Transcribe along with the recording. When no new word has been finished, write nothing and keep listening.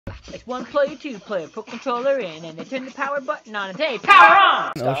It's one player, two player. Put controller in, and they turn the power button on and say,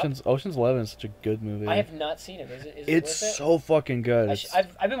 "Power on!" Ocean's 11 is such a good movie. I have not seen it. Is it It's worth it? so fucking good.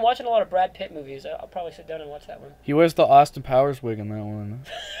 I've been watching a lot of Brad Pitt movies. I'll probably sit down and watch that one. He wears the Austin Powers wig in that one.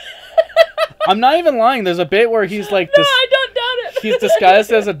 I'm not even lying. There's a bit where he's like No, I don't doubt it. he's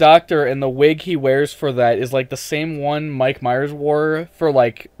disguised as a doctor, and the wig he wears for that is like the same one Mike Myers wore for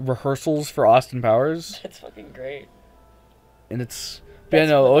like rehearsals for Austin Powers. That's fucking great. And it's yeah,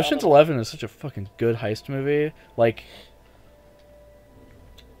 no, Ocean's 11 is such a fucking good heist movie. Like,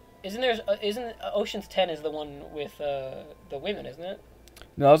 isn't Ocean's 10 is the one with the women, isn't it?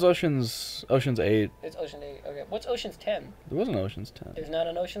 no, that was Ocean's 8. It's Ocean 8. Okay, what's Ocean's 10? There wasn't Ocean's 10. There's not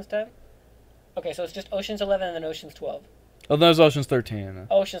an Ocean's 10? Okay, so it's just Ocean's 11 and then Ocean's 12. Oh, that was Ocean's 13.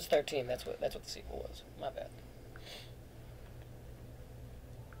 Ocean's 13. That's what the sequel was. My bad.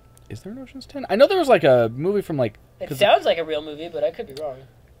 Is there an Ocean's 10? I know there was like a movie from like. It sounds like a real movie, but I could be wrong.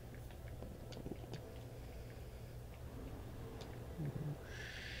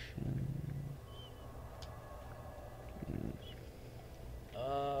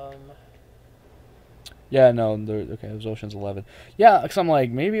 Yeah, no, okay, it was Ocean's 11. Yeah, because I'm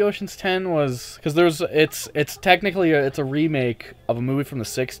like, maybe Ocean's 10 was... Because it's technically, it's a remake of a movie from the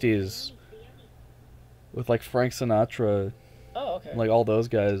 60s. With, like, Frank Sinatra. Oh, okay. Like, all those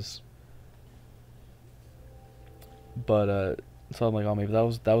guys. But, so I'm like, oh, maybe that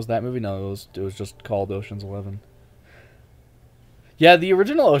was that movie? No, it was just called Ocean's 11. Yeah, the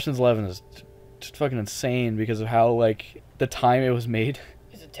original Ocean's 11 is just fucking insane because of how, like, the time it was made.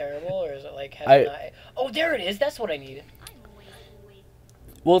 Is it terrible, or is it, like, Oh, there it is. That's what I need.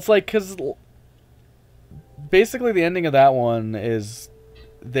 Well, it's like, because basically the ending of that one is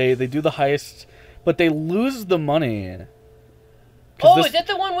they do the heist, but they lose the money. Oh, is that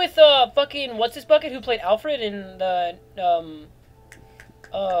the one with fucking what's his bucket who played Alfred in the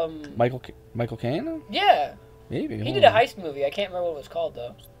Michael Caine? Yeah. Maybe. He did a heist movie. I can't remember what it was called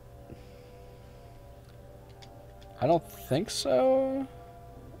though. I don't think so.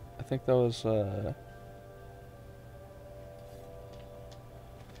 I think that was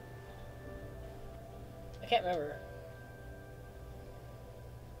I can't remember.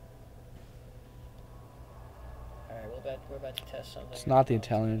 Alright, we're about to test something. It's not the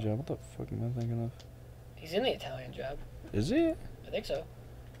Italian Job. What the fuck am I thinking of? He's in the Italian Job. Is he? I think so.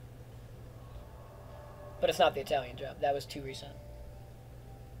 But it's not the Italian Job. That was too recent.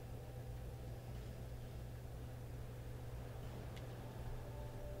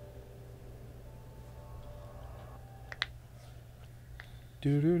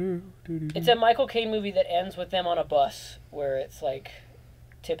 It's a Michael Caine movie that ends with them on a bus where it's like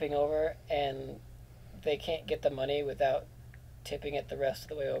tipping over and they can't get the money without tipping it the rest of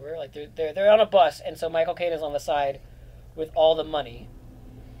the way over. Like they're on a bus, and so Michael Caine is on the side with all the money,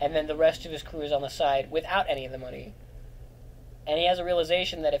 and then the rest of his crew is on the side without any of the money. And he has a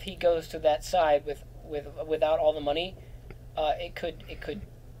realization that if he goes to that side without all the money, it could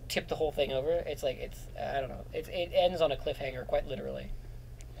tip the whole thing over. It's like I don't know. It ends on a cliffhanger, quite literally.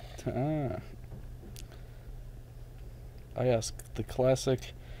 Oh yes, the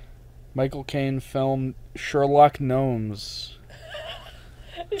classic Michael Caine film Sherlock Gnomes.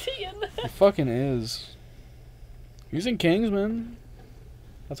 Is he in that? He fucking is. He's in Kingsman.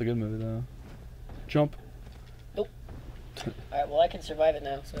 That's a good movie though. Jump. Nope. Alright, well I can survive it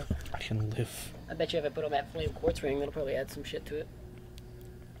now, so. I can live. I bet you if I put on that flame quartz ring, that'll probably add some shit to it.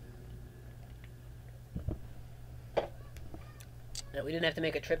 Now, we didn't have to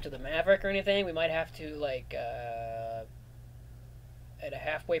make a trip to the Maverick or anything. We might have to, like, at a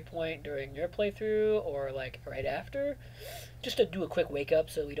halfway point during your playthrough or, like, right after. Just to do a quick wake-up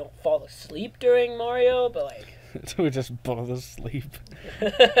so we don't fall asleep during Mario, but, like... So we just both asleep.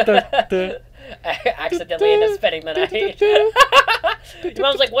 Accidentally end up spending the night. Your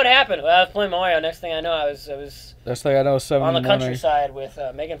mom's like, what happened? Well, I was playing Mario. Next thing I know, I was Next thing I know, 7 on in the morning. countryside with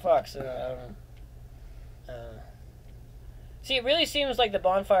Megan Fox. I don't know. See, it really seems like the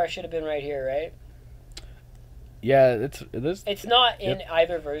bonfire should have been right here, right? Yeah, it is. It's not in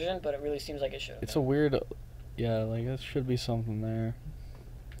either version, but it really seems like it should. It's a weird. Yeah, like there should be something there.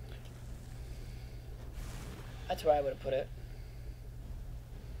 That's where I would have put it.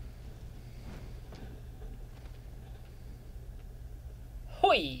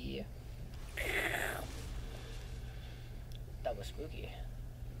 Hoi! That was spooky.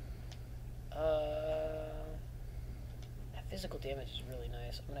 That physical damage is really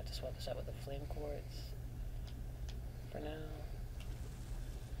nice. I'm gonna have to swap this out with the flame quartz for now.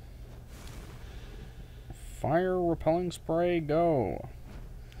 Fire repelling spray, go.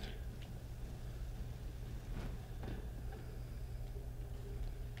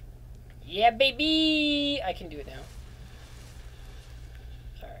 Yeah, baby! I can do it now.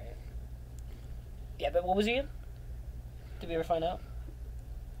 Alright. Yeah, but what was he in? Did we ever find out?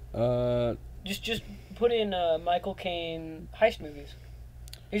 Just put in Michael Caine heist movies.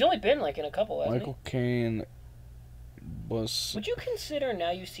 He's only been like in a couple, hasn't Michael Caine was... Would you consider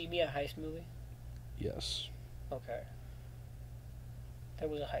Now You See Me a heist movie? Yes. Okay. There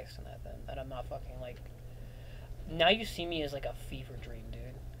was a heist in that then, and I'm not fucking like... Now You See Me is like a fever dream, dude.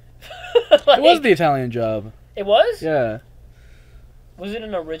 Like, it was The Italian Job. It was? Yeah. Was it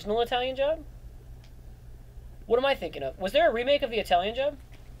an original Italian Job? What am I thinking of? Was there a remake of The Italian Job?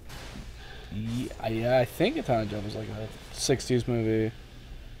 Yeah, I think Italian Job was like a 60s movie.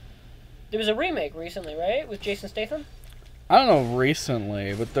 There was a remake recently, right? With Jason Statham? I don't know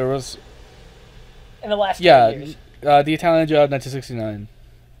recently, but there was... In the last 10 years. The Italian Job, 1969.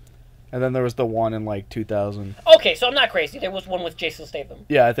 And then there was the one in, like, 2000. Okay, so I'm not crazy. There was one with Jason Statham.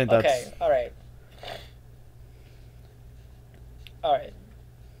 Yeah, I think that's... Okay, alright. Alright.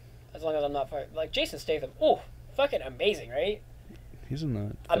 As long as I'm not far... Like, Jason Statham. Ooh, fucking amazing, right? He's in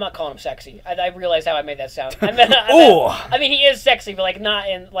that. I'm not calling him sexy. I realized how I made that sound. I mean, he is sexy, but, like, not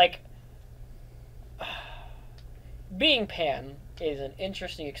in, like... Being Pan is an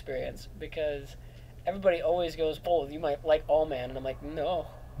interesting experience because everybody always goes, oh, you might like All-Man. And I'm like, no.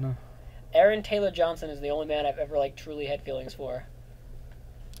 No. Aaron Taylor Johnson is the only man I've ever, like, truly had feelings for.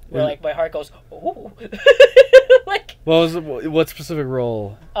 Where, like, my heart goes, ooh. Like... What specific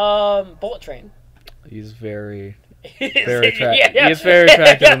role? Bullet Train. He's very... Very attractive. Yeah. He's very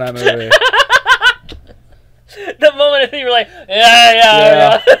attractive in that movie. The moment you were like,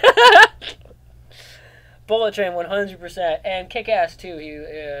 yeah. Bullet Train, 100%, and Kick-Ass too.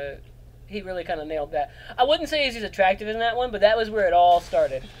 He really kind of nailed that. I wouldn't say he's attractive in that one, but that was where it all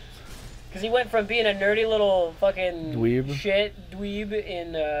started. Because he went from being a nerdy little fucking dweeb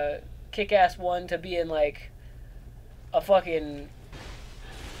in Kick-Ass 1 to being like a fucking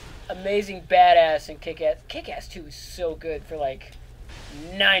amazing badass in Kick-Ass. Kick-Ass 2 is so good for like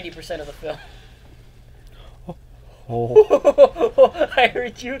 90% of the film. Oh. I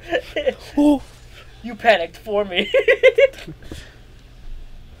heard you. Oh. You panicked for me.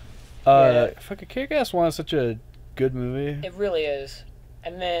 Fucking Kick-Ass 1 is such a good movie. It really is.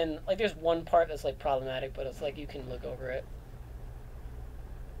 And then, like, there's one part that's, like, problematic, but it's like, you can look over it.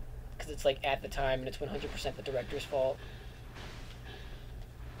 Because it's, like, at the time, and it's 100% the director's fault.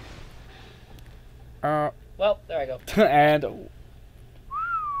 Well, there I go. And...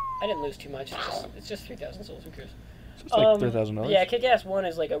 I didn't lose too much. It's just 3,000 souls. Who cares? It's like $3,000. Yeah, Kick-Ass 1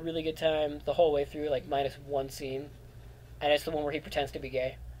 is, like, a really good time the whole way through, like, minus one scene. And it's the one where he pretends to be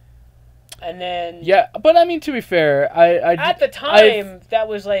gay. And then... Yeah, but I mean, to be fair, at the time, that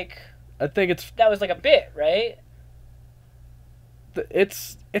was, like... I think it's... That was, like, a bit, right?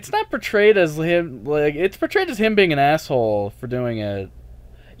 It's not portrayed as him, like, it's portrayed as him being an asshole for doing it.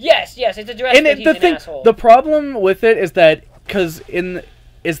 Yes, it's addressed that he's an asshole. The problem with it is that,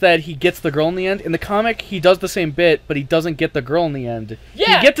 is that he gets the girl in the end. In the comic, he does the same bit, but he doesn't get the girl in the end.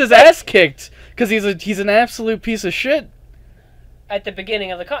 Yeah, he gets his ass kicked because he's an absolute piece of shit. At the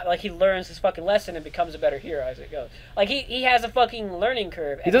beginning of the comic, like, he learns his fucking lesson and becomes a better hero as it goes. Like, he has a fucking learning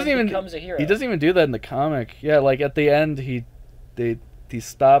curve and becomes a hero. He doesn't even do that in the comic. Yeah, like, at the end, he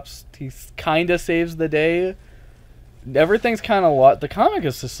stops, he kind of saves the day. Everything's kind of the comic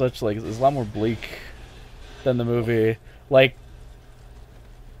is just such, like, is a lot more bleak than the movie. Like,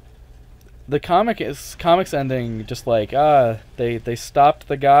 the comics ending just like, they stopped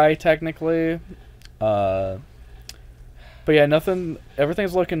the guy technically. But yeah,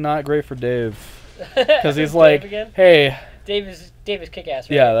 everything's looking not great for Dave. Because he's like, hey. Dave is Kick-Ass,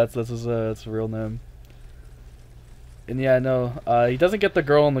 right? Yeah, that's his real name. And yeah, no, he doesn't get the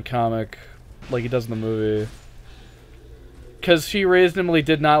girl in the comic like he does in the movie. Because she reasonably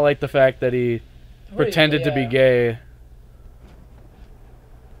did not like the fact that he pretended to be gay.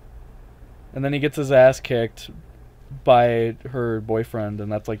 And then he gets his ass kicked by her boyfriend,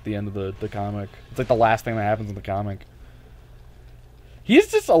 and that's like the end of the comic. It's like the last thing that happens in the comic.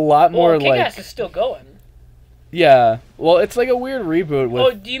 He's just a lot more like... Kick-Ass is still going. Yeah. Well, it's like a weird reboot with...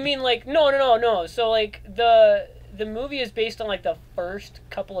 Oh, do you mean like... No. So, like, the movie is based on, like, the first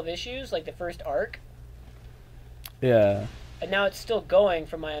couple of issues, like the first arc. Yeah. And now it's still going,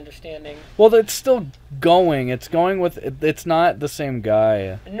 from my understanding. Well, it's still going. It's going with... It's not the same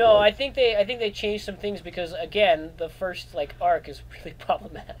guy. No, like, I think they changed some things because, again, the first, like, arc is really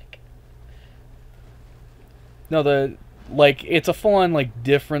problematic. No, like, it's a full-on, like,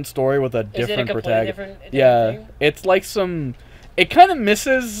 different story with a different protagonist. Different yeah, thing? It's like some... It kind of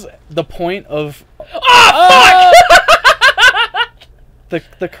misses the point of... Oh, fuck!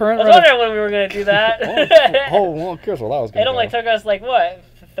 the current I was run of wondering when we were gonna do that. well, here's where that was gonna It only go. took us like what,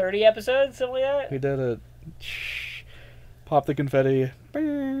 30 episodes, something like that. We did it. Pop the confetti.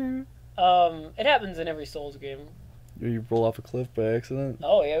 It happens in every Souls game. You roll off a cliff by accident.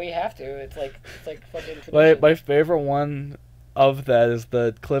 Oh yeah, we have to. It's like fucking My tradition. favorite one of that is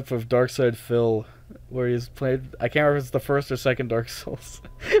the clip of Darkside Phil, where he's played. I can't remember if it's the first or second Dark Souls,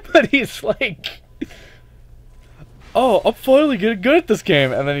 but he's like, "Oh, I'm finally getting good at this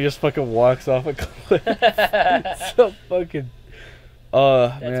game," and then he just fucking walks off a cliff. It's so fucking.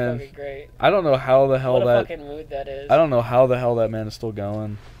 That's Man, fucking great. I don't know how the hell What a that. fucking mood that is. I don't know how the hell that man is still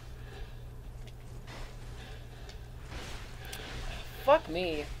going. Fuck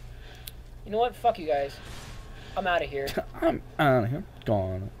me. You know what? Fuck you guys. I'm out of here. I'm out of here.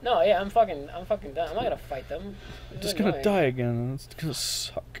 Gone. No, yeah, I'm fucking done. I'm not gonna fight them. I'm This just is gonna annoying. die again, and it's gonna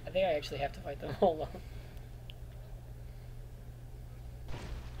suck. I think I actually have to fight them. Hold on.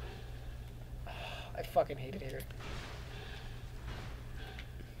 I fucking hate it here.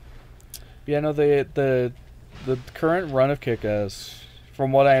 Yeah, no, the current run of Kick-Ass,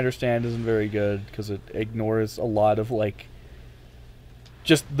 from what I understand, isn't very good because it ignores a lot of like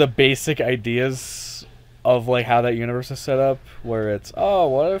just the basic ideas of like how that universe is set up. Where it's, oh,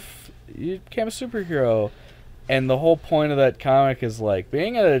 what if you became a superhero, and the whole point of that comic is like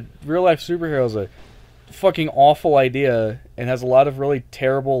being a real life superhero is a fucking awful idea and has a lot of really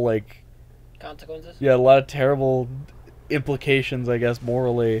terrible like Consequences? a lot of terrible implications, I guess,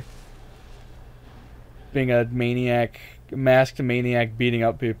 morally. Being a maniac, masked maniac beating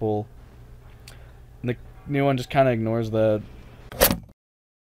up people. And the new one just kind of ignores that.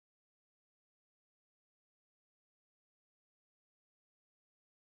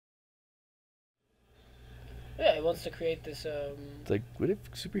 Yeah, he wants to create this, It's like, what if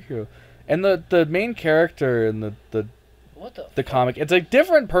superhero? And the main character in the what the comic, it's a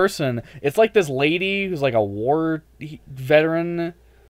different person. It's like this lady who's like a war veteran